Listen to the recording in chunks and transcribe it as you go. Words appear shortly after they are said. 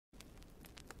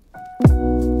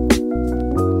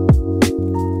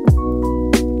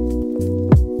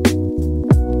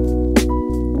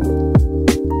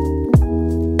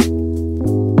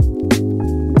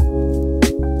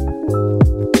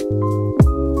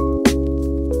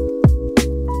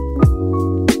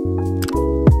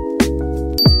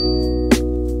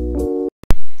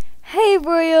Hey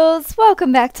Royals,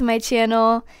 welcome back to my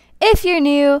channel. If you're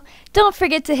new, don't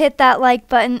forget to hit that like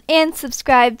button and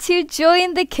subscribe to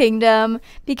join the kingdom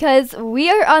because we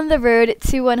are on the road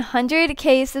to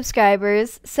 100k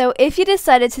subscribers. So if you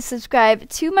decided to subscribe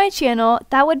to my channel,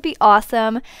 that would be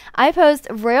awesome. I post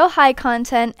Royale High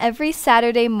content every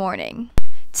Saturday morning.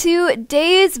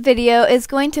 Today's video is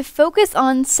going to focus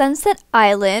on Sunset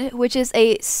Island, which is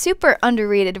a super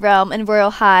underrated realm in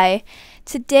Royale High.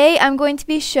 Today I'm going to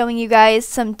be showing you guys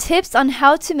some tips on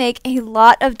how to make a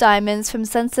lot of diamonds from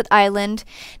Sunset Island.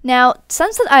 Now,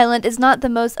 Sunset Island is not the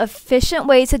most efficient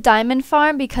way to diamond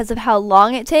farm because of how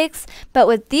long it takes, but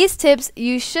with these tips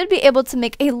you should be able to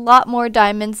make a lot more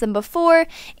diamonds than before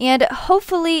and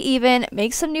hopefully even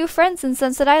make some new friends in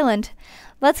Sunset Island.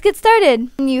 Let's get started.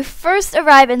 When you first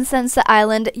arrive in Sunset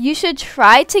Island, you should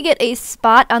try to get a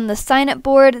spot on the sign-up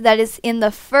board that is in the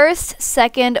first,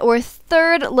 second, or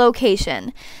third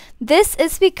location. This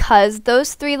is because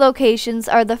those three locations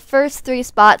are the first three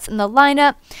spots in the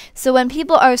lineup, so when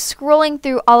people are scrolling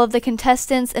through all of the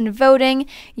contestants and voting,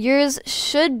 yours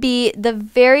should be the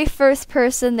very first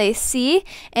person they see,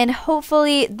 and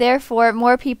hopefully, therefore,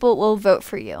 more people will vote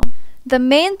for you. The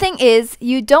main thing is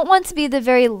you don't want to be the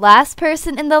very last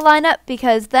person in the lineup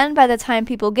because then by the time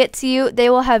people get to you, they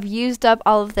will have used up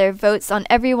all of their votes on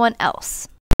everyone else.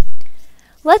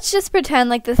 Let's just pretend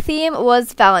like the theme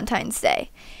was Valentine's Day.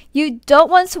 You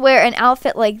don't want to wear an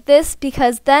outfit like this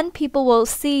because then people will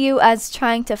see you as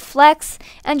trying to flex,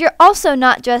 and you're also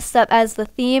not dressed up as the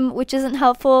theme, which isn't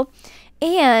helpful,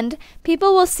 and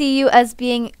people will see you as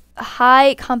being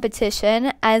high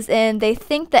competition, as in they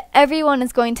think that everyone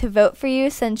is going to vote for you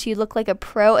since you look like a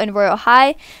pro in Royale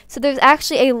High, so there's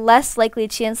actually a less likely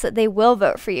chance that they will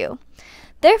vote for you.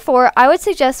 Therefore, I would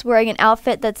suggest wearing an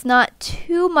outfit that's not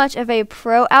too much of a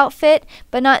pro outfit,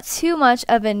 but not too much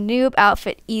of a noob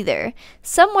outfit either.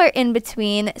 Somewhere in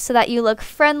between so that you look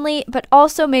friendly, but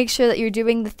also make sure that you're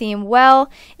doing the theme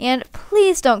well, and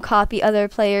please don't copy other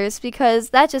players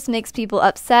because that just makes people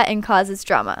upset and causes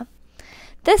drama.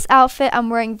 This outfit, I'm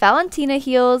wearing Valentina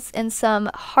heels and some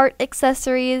heart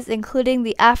accessories, including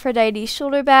the Aphrodite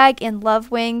shoulder bag and love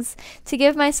wings, to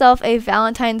give myself a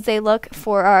Valentine's Day look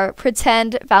for our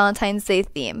pretend Valentine's Day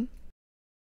theme.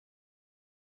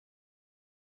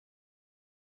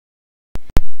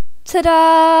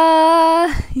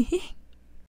 Ta-da!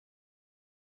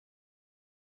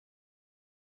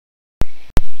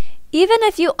 Even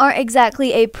if you aren't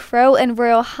exactly a pro in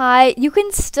Royale High, you can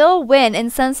still win in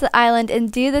Sunset Island and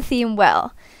do the theme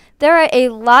well. There are a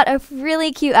lot of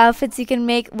really cute outfits you can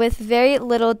make with very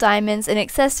little diamonds and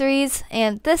accessories,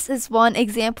 and this is one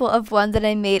example of one that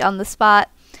I made on the spot.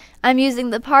 I'm using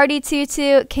the party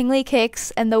tutu, kingly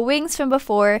kicks, and the wings from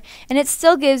before, and it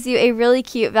still gives you a really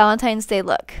cute Valentine's Day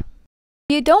look.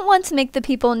 If you don't want to make the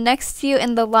people next to you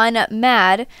in the lineup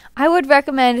mad, I would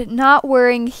recommend not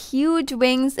wearing huge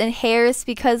wings and hairs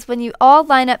because when you all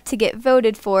line up to get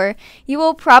voted for, you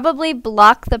will probably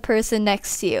block the person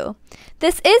next to you.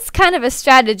 This is kind of a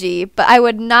strategy, but I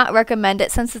would not recommend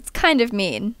it since it's kind of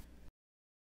mean.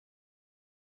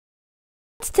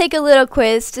 Let's take a little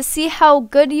quiz to see how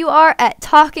good you are at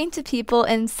talking to people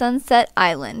in Sunset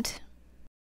Island.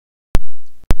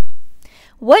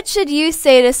 What should you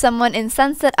say to someone in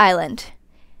Sunset Island?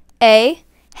 A.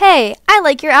 Hey, I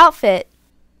like your outfit.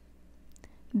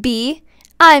 B.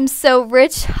 I'm so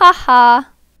rich, haha.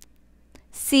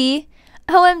 C.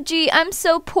 OMG, I'm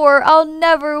so poor, I'll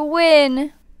never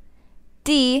win.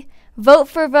 D. Vote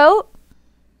for vote?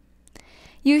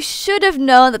 You should have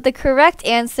known that the correct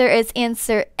answer is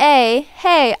answer A.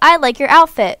 Hey, I like your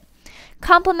outfit.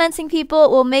 Complimenting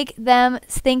people will make them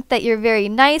think that you're very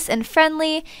nice and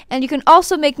friendly, and you can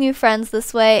also make new friends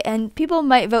this way, and people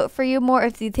might vote for you more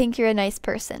if they think you're a nice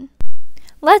person.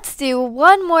 Let's do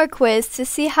one more quiz to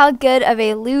see how good of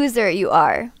a loser you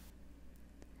are.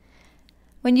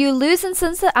 When you lose in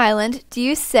Sunset Island, do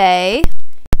you say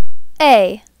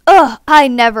A. Ugh, I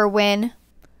never win.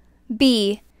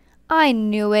 B. I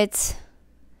knew it.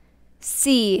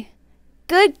 C.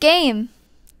 Good game.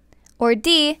 Or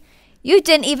D. You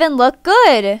didn't even look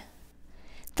good.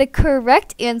 The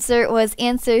correct answer was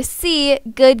answer C,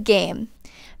 good game.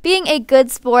 Being a good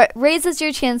sport raises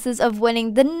your chances of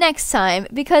winning the next time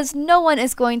because no one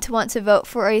is going to want to vote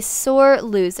for a sore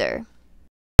loser.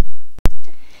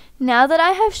 Now that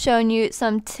I have shown you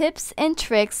some tips and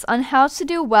tricks on how to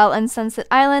do well in Sunset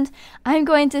Island, I'm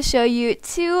going to show you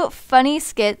 2 funny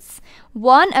skits,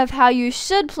 one of how you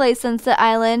should play Sunset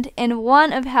Island and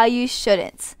one of how you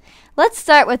shouldn't. Let's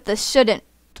start with the shouldn't.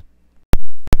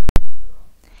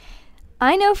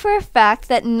 I know for a fact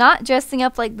that not dressing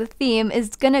up like the theme is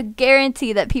going to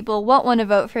guarantee that people won't want to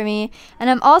vote for me, and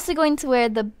I'm also going to wear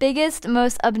the biggest,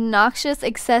 most obnoxious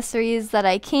accessories that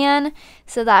I can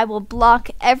so that I will block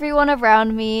everyone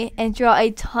around me and draw a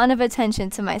ton of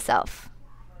attention to myself.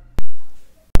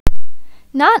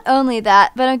 Not only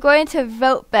that, but I'm going to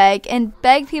vote beg and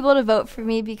beg people to vote for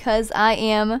me because I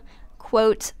am,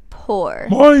 quote, poor.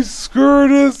 My skirt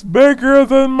is bigger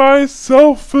than my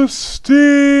self-esteem.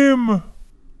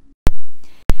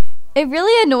 It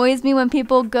really annoys me when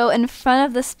people go in front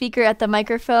of the speaker at the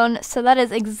microphone, so that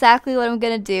is exactly what I'm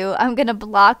going to do. I'm going to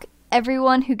block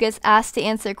everyone who gets asked to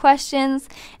answer questions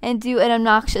and do an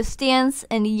obnoxious dance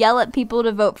and yell at people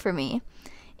to vote for me.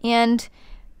 And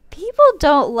people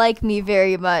don't like me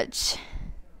very much.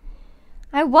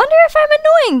 I wonder if I'm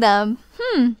annoying them.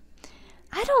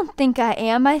 I don't think I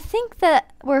am. I think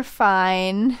that we're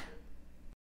fine.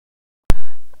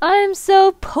 I'm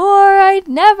so poor, I'd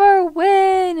never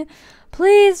win.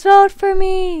 Please vote for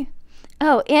me.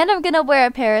 Oh, and I'm gonna wear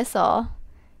a parasol,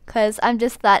 'cause I'm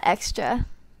just that extra.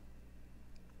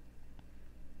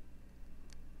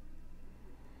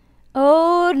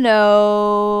 Oh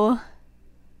no.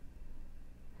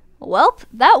 Welp,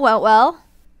 that went well.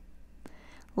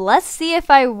 Let's see if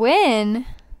I win.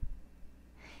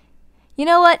 You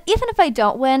know what? Even if I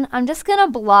don't win, I'm just gonna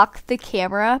block the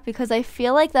camera because I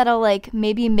feel like that'll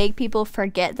maybe make people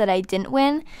forget that I didn't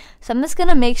win. So I'm just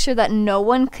gonna make sure that no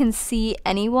one can see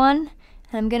anyone.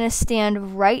 And I'm gonna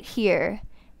stand right here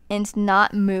and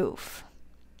not move.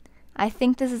 I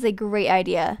think this is a great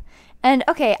idea. And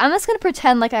okay, I'm just gonna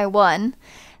pretend like I won.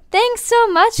 Thanks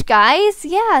so much, guys.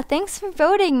 Yeah, thanks for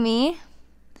voting me.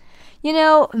 You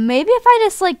know, maybe if I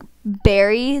just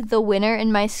bury the winner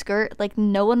in my skirt,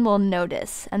 no one will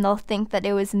notice and they'll think that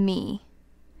it was me.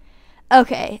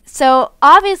 Okay, so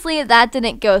obviously that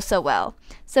didn't go so well.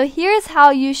 So here's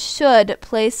how you should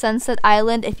play Sunset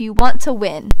Island if you want to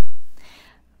win.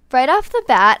 Right off the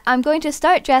bat, I'm going to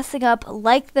start dressing up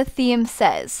like the theme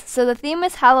says. So the theme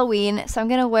is Halloween, so I'm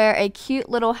going to wear a cute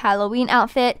little Halloween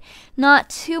outfit. Not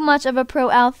too much of a pro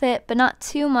outfit, but not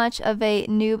too much of a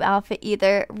noob outfit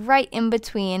either. Right in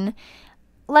between.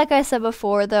 Like I said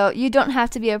before, though, you don't have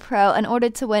to be a pro in order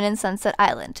to win in Sunset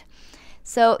Island.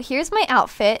 So here's my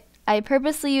outfit. I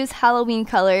purposely use Halloween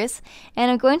colors,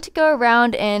 and I'm going to go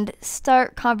around and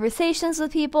start conversations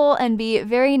with people and be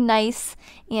very nice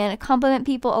and compliment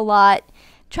people a lot.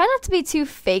 Try not to be too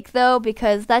fake though,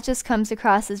 because that just comes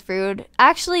across as rude.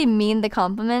 Actually mean the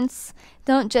compliments.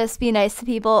 Don't just be nice to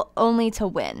people only to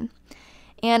win.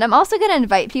 And I'm also going to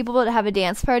invite people to have a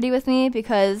dance party with me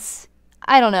because,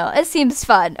 I don't know, it seems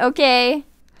fun, okay?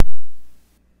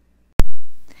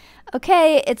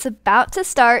 Okay, it's about to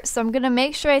start, so I'm going to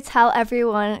make sure I tell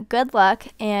everyone good luck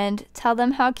and tell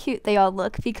them how cute they all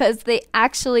look because they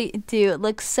actually do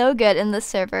look so good in the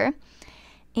server.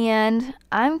 And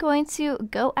I'm going to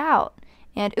go out.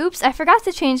 And oops, I forgot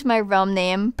to change my realm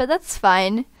name, but that's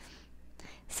fine.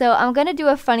 So I'm going to do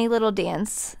a funny little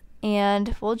dance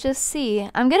and we'll just see.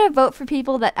 I'm going to vote for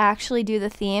people that actually do the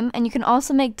theme, and you can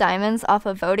also make diamonds off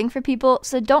of voting for people,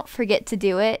 so don't forget to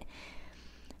do it.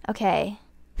 Okay.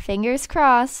 Fingers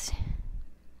crossed.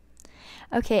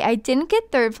 Okay, I didn't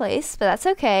get 3rd place, but that's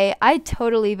okay. I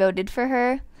totally voted for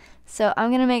her. So I'm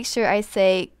going to make sure I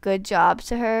say good job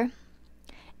to her.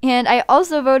 And I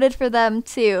also voted for them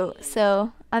too.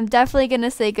 So I'm definitely going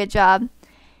to say good job.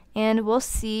 And we'll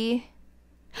see.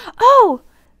 Oh,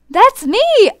 that's me.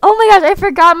 Oh my gosh, I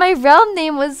forgot my realm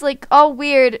name was all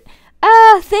weird.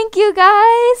 Thank you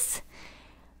guys.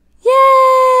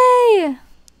 Yay.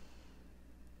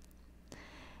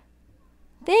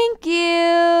 Thank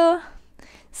you!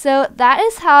 So that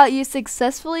is how you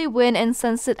successfully win in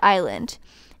Sunset Island.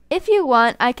 If you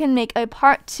want, I can make a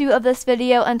part 2 of this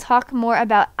video and talk more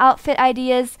about outfit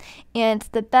ideas and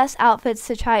the best outfits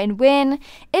to try and win.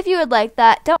 If you would like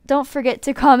that, don't forget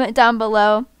to comment down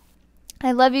below.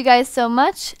 I love you guys so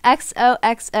much.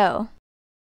 XOXO.